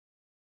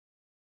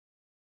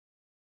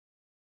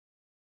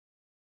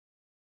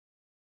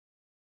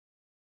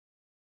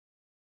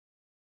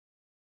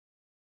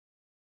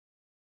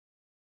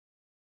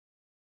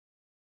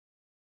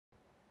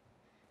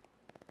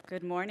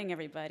Good morning,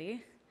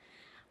 everybody.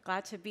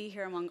 Glad to be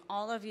here among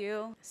all of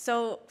you.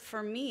 So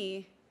for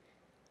me,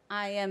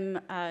 I am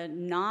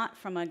not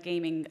from a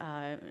gaming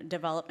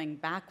developing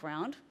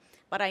background,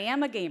 but I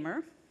am a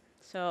gamer.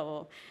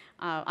 So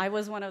I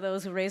was one of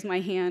those who raised my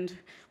hand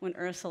when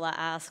Ursula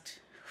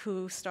asked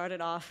who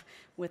started off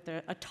with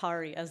the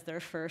Atari as their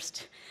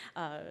first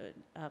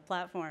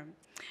platform.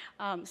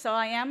 So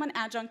I am an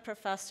adjunct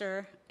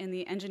professor in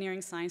the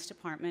engineering science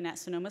department at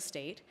Sonoma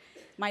State.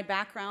 My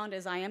background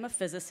is I am a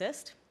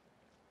physicist,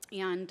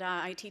 and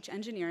I teach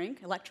engineering,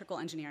 electrical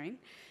engineering.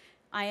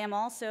 I am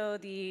also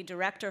the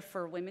director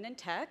for Women in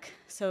Tech,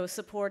 so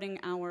supporting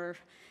our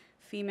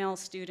female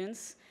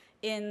students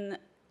in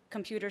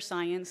computer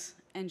science,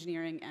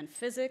 engineering, and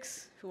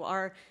physics, who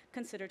are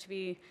considered to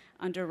be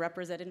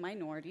underrepresented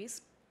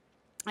minorities.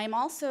 I am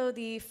also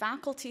the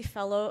faculty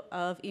fellow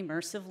of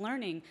Immersive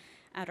Learning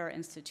at our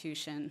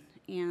institution.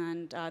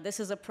 And this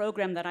is a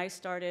program that I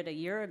started a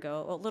year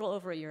ago, a little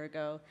over a year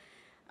ago,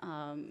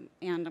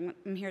 and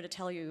I'm here to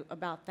tell you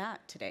about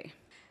that today.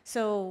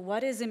 So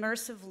what is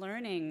immersive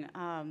learning?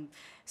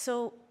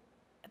 So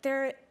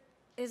there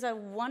is a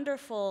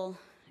wonderful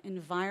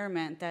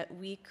environment that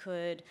we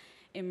could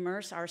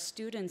immerse our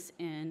students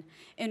in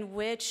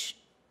which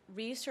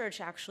research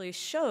actually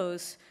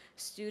shows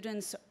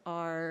students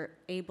are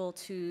able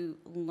to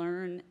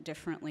learn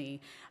differently.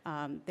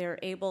 They're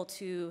able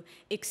to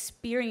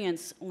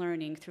experience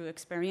learning through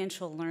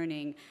experiential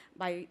learning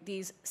by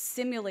these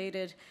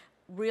simulated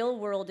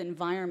real-world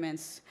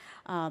environments.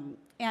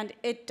 And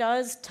it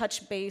does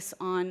touch base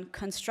on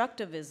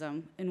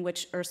constructivism, in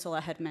which Ursula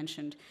had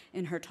mentioned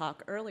in her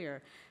talk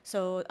earlier.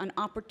 So an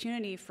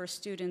opportunity for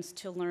students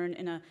to learn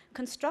in a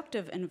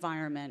constructive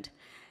environment.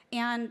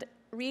 And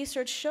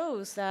research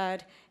shows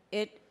that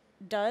it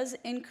does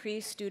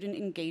increase student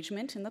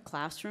engagement in the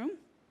classroom.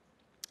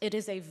 It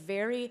is a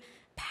very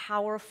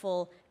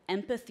powerful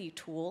empathy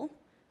tool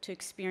to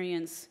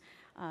experience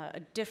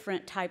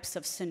different types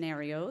of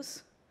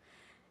scenarios.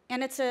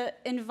 And it's an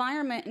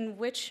environment in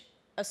which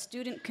a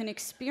student can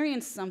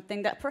experience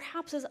something that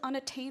perhaps is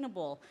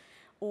unattainable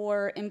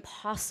or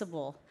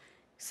impossible.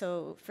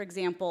 So, for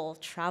example,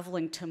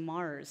 traveling to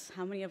Mars.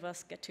 How many of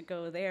us get to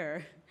go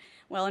there?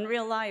 Well, in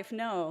real life,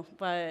 no,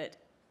 but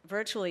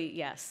virtually,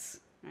 yes,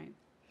 right?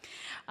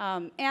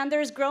 And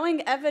there's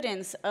growing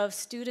evidence of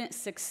student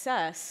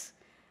success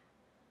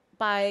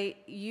by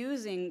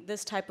using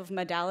this type of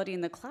modality in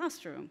the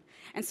classroom.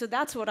 And so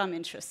that's what I'm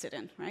interested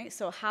in, right?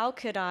 So how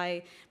could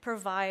I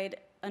provide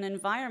an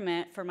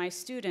environment for my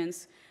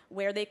students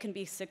where they can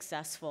be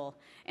successful?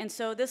 And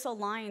so this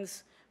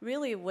aligns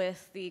really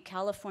with the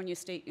California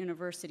State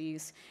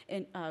University's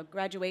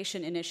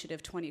Graduation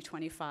Initiative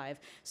 2025.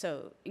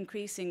 So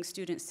increasing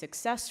student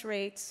success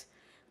rates,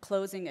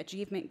 closing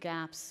achievement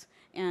gaps,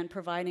 and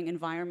providing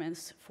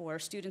environments for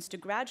students to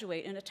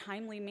graduate in a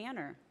timely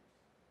manner.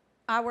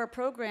 Our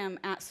program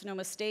at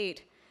Sonoma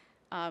State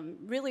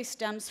really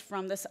stems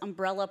from this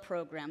umbrella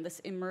program, this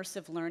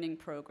immersive learning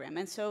program.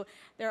 And so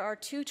there are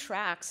two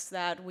tracks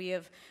that we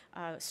have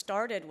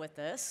started with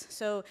this.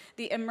 So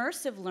the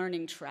immersive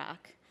learning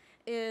track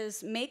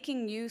is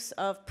making use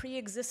of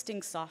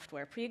pre-existing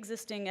software,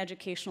 pre-existing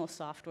educational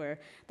software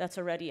that's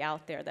already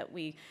out there that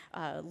we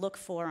look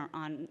for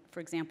on, for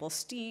example,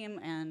 STEAM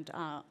and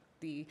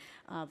the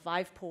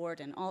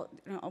Viveport and all,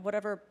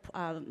 whatever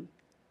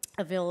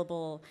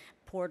available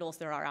portals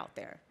there are out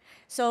there.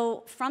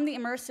 So from the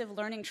immersive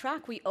learning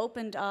track, we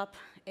opened up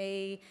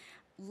a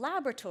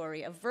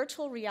laboratory, a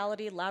virtual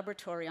reality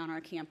laboratory on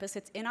our campus.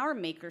 It's in our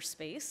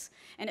makerspace,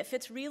 and it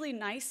fits really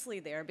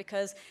nicely there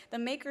because the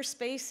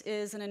makerspace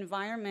is an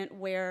environment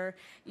where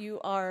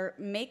you are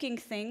making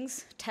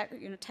things,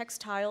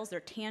 textiles, they're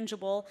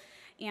tangible,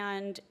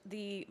 and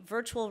the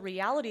virtual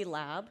reality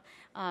lab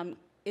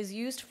is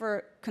used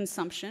for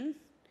consumption,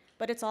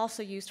 but it's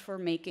also used for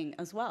making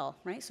as well,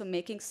 right? So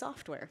making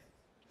software.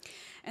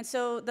 And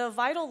so the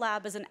VITAL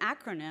Lab is an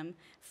acronym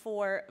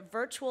for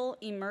Virtual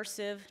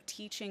Immersive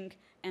Teaching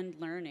and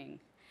Learning.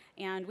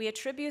 And we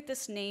attribute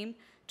this name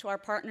to our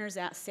partners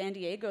at San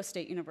Diego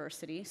State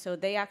University. So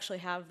they actually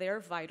have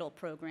their VITAL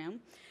program.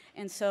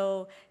 And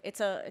so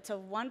it's a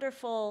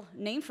wonderful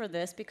name for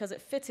this because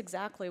it fits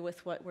exactly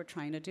with what we're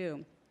trying to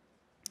do.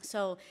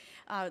 So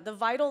the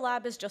VITAL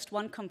Lab is just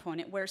one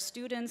component where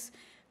students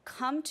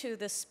come to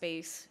this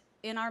space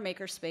in our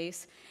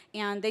makerspace,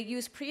 and they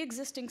use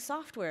pre-existing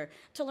software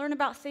to learn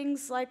about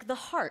things like the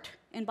heart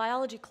in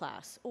biology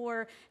class,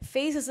 or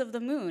phases of the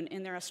moon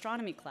in their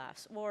astronomy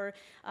class, or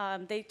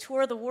they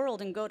tour the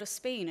world and go to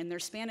Spain in their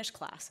Spanish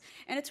class.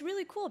 And it's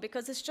really cool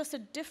because it's just a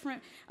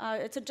different,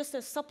 just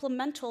a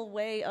supplemental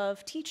way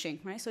of teaching,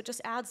 right? So it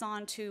just adds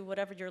on to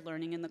whatever you're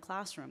learning in the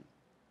classroom.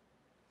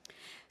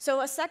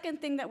 So a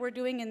second thing that we're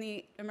doing in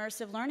the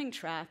immersive learning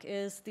track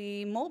is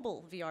the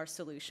mobile VR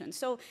solution.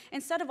 So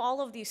instead of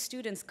all of these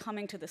students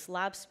coming to this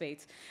lab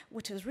space,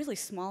 which is really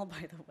small,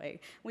 by the way,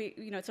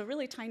 it's a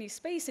really tiny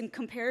space in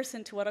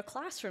comparison to what a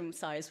classroom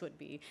size would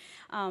be.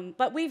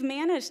 But we've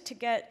managed to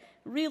get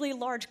really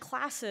large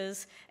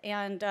classes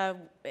and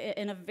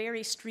in a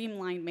very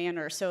streamlined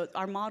manner. So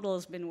our model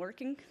has been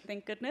working,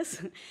 thank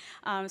goodness.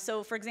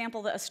 So for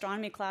example, the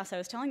astronomy class I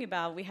was telling you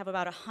about, we have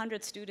about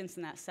 100 students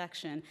in that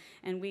section,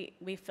 and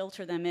we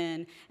filter them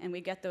in, and we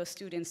get those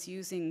students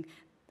using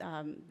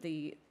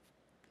the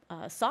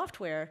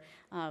software,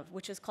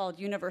 which is called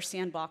Universe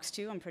Sandbox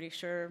 2. I'm pretty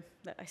sure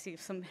that I see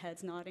some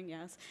heads nodding,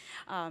 yes.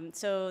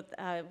 So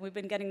we've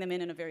been getting them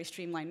in a very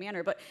streamlined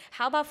manner. But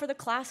how about for the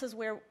classes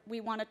where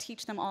we want to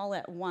teach them all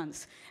at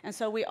once? And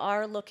so we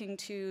are looking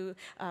to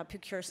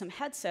procure some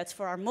headsets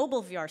for our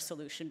mobile VR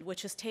solution,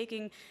 which is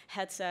taking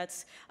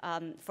headsets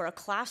for a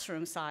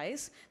classroom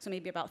size, so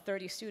maybe about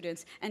 30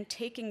 students, and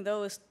taking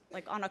those,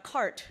 like on a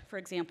cart, for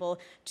example,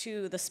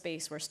 to the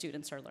space where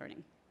students are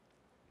learning.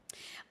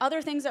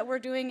 Other things that we're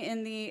doing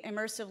in the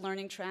immersive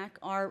learning track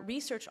are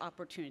research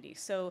opportunities.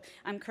 So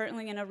I'm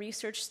currently in a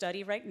research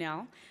study right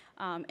now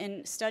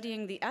in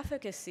studying the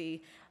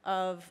efficacy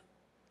of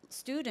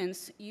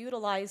students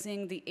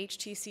utilizing the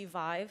HTC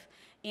Vive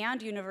and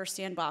Universe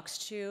Sandbox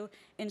 2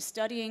 in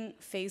studying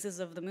phases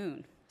of the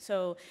moon.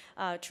 So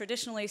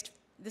traditionally,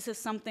 this is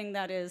something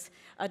that is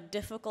a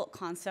difficult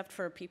concept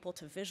for people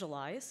to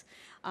visualize.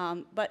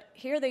 But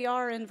here they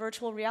are in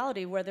virtual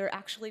reality where they're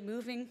actually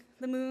moving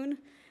the moon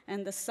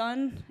and the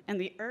sun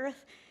and the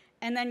earth,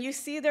 and then you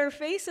see their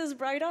faces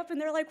bright up and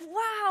they're like,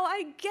 wow,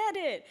 I get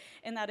it.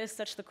 And that is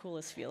such the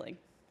coolest feeling.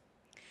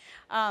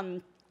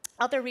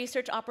 Other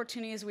research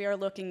opportunities we are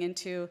looking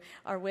into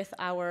are with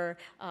our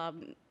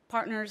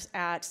partners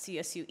at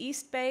CSU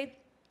East Bay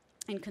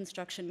in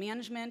construction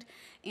management,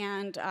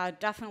 and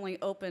definitely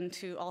open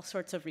to all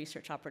sorts of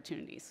research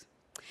opportunities.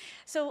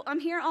 So I'm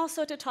here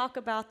also to talk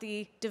about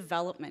the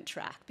development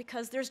track,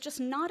 because there's just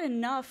not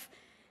enough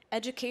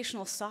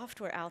educational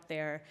software out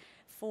there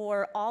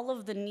for all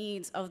of the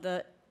needs of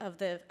the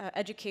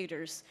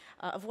educators,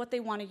 of what they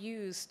want to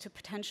use to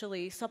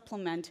potentially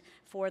supplement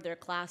for their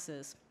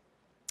classes.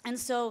 And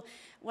so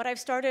what I've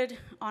started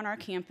on our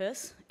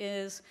campus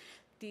is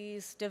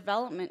these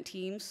development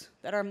teams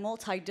that are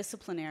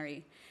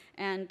multidisciplinary.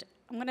 And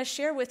I'm going to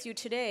share with you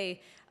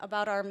today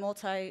about our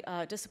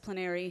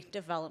multidisciplinary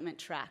development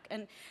track.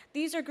 And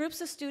these are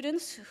groups of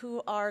students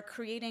who are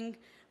creating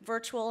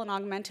virtual and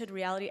augmented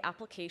reality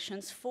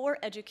applications for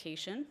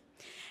education.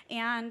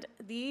 And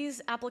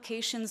these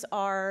applications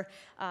are,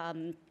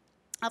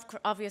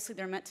 obviously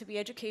they're meant to be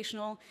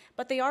educational,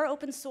 but they are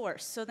open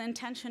source. So the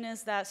intention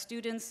is that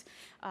students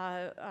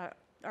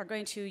are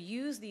going to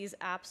use these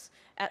apps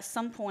at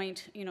some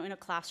point, in a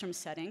classroom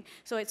setting.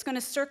 So it's going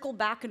to circle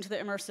back into the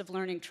immersive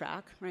learning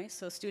track, right?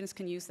 So students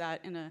can use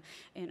that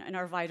in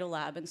our Vital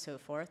Lab and so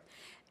forth.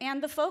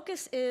 And the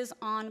focus is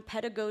on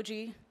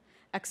pedagogy,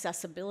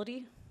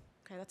 accessibility.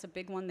 Okay, that's a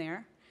big one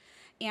there.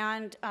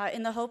 And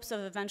in the hopes of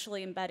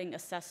eventually embedding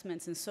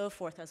assessments and so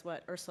forth, as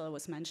what Ursula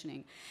was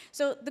mentioning.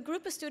 So the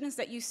group of students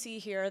that you see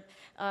here,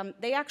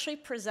 they actually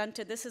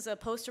presented, this is a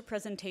poster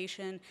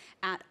presentation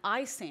at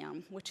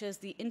ISAM, which is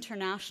the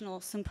International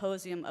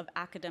Symposium of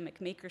Academic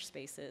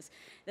Makerspaces.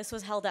 This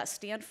was held at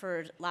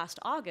Stanford last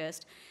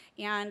August,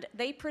 and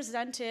they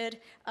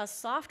presented a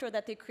software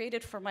that they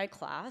created for my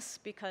class,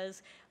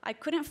 because I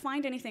couldn't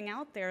find anything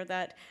out there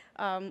that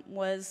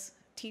was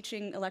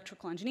teaching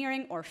electrical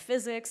engineering or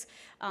physics,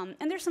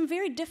 and there's some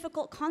very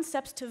difficult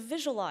concepts to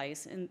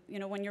visualize,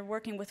 when you're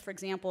working with, for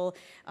example,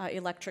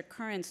 electric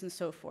currents and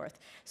so forth.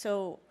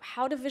 So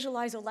how to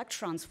visualize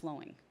electrons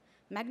flowing,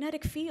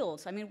 magnetic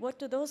fields, what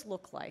do those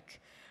look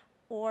like?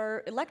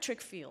 Or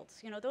electric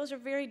fields, those are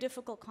very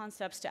difficult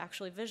concepts to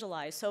actually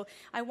visualize. So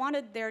I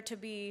wanted there to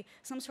be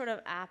some sort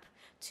of app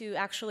to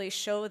actually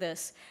show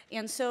this.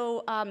 And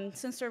so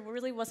since there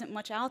really wasn't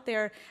much out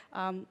there,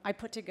 I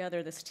put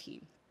together this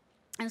team.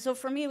 And so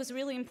for me, it was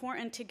really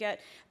important to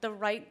get the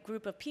right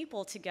group of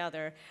people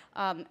together.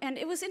 And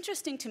it was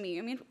interesting to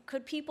me.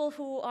 Could people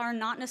who are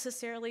not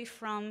necessarily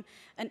from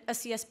a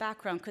CS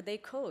background, could they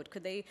code?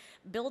 Could they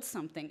build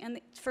something?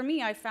 And for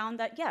me, I found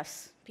that,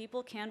 yes,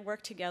 people can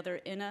work together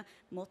in a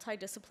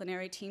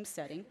multidisciplinary team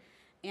setting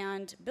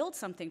and build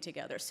something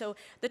together. So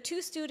the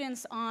two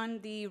students on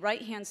the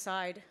right-hand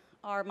side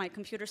are my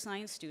computer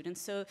science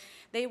students. So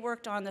they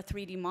worked on the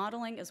 3D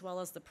modeling as well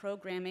as the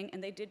programming,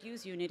 and they did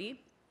use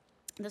Unity.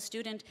 The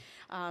student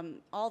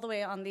all the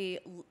way on the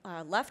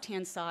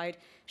left-hand side,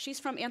 she's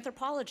from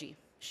anthropology.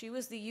 She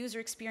was the user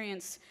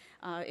experience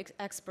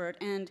expert,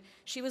 and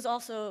she was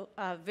also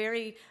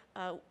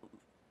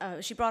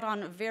she brought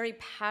on a very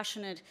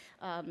passionate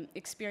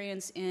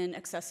experience in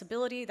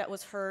accessibility. That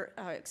was her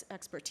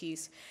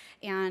expertise.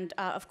 And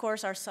of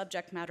course, our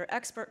subject matter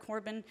expert,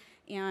 Corbin,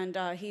 and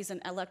he's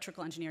an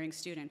electrical engineering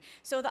student.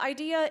 So the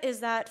idea is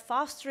that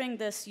fostering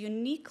this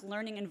unique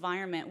learning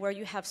environment where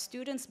you have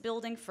students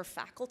building for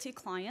faculty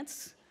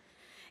clients,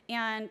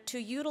 and to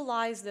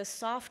utilize this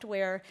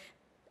software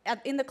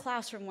in the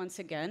classroom once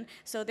again.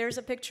 So there's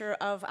a picture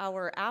of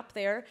our app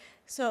there.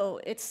 So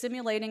it's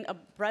simulating a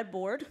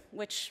breadboard,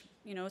 which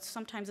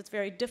sometimes it's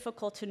very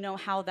difficult to know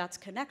how that's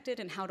connected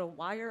and how to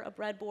wire a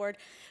breadboard.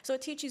 So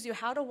it teaches you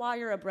how to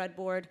wire a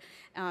breadboard.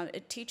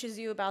 It teaches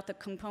you about the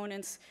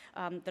components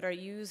that are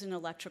used in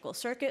electrical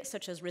circuits,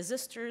 such as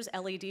resistors,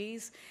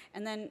 LEDs,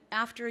 and then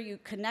after you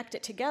connect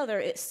it together,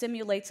 it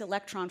simulates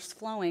electrons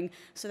flowing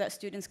so that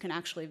students can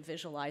actually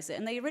visualize it.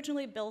 And they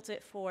originally built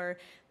it for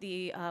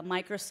the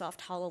Microsoft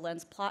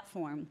HoloLens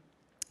platform,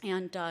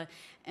 and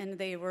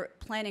they were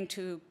planning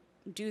to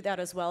do that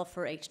as well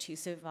for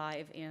HTC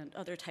Vive and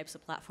other types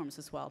of platforms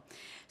as well.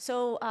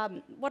 So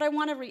what I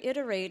want to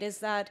reiterate is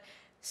that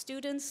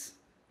students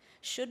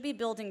should be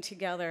building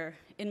together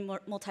in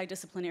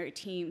multidisciplinary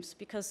teams,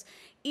 because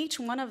each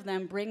one of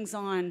them brings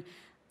on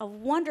a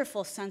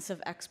wonderful sense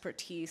of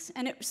expertise,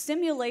 and it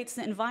simulates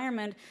the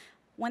environment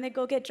when they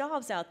go get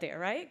jobs out there,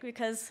 right?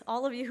 Because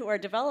all of you who are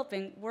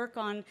developing work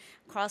on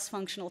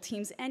cross-functional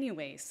teams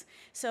anyways.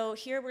 So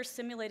here we're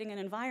simulating an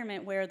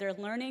environment where they're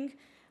learning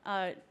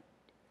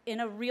in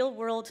a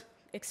real-world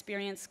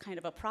experience kind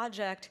of a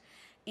project,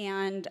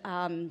 and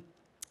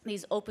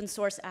these open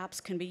source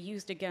apps can be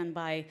used again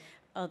by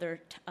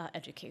other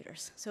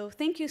educators. So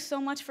thank you so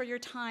much for your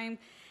time,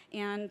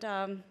 and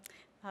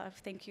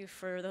thank you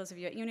for those of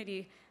you at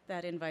Unity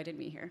that invited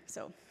me here.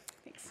 So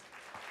thanks.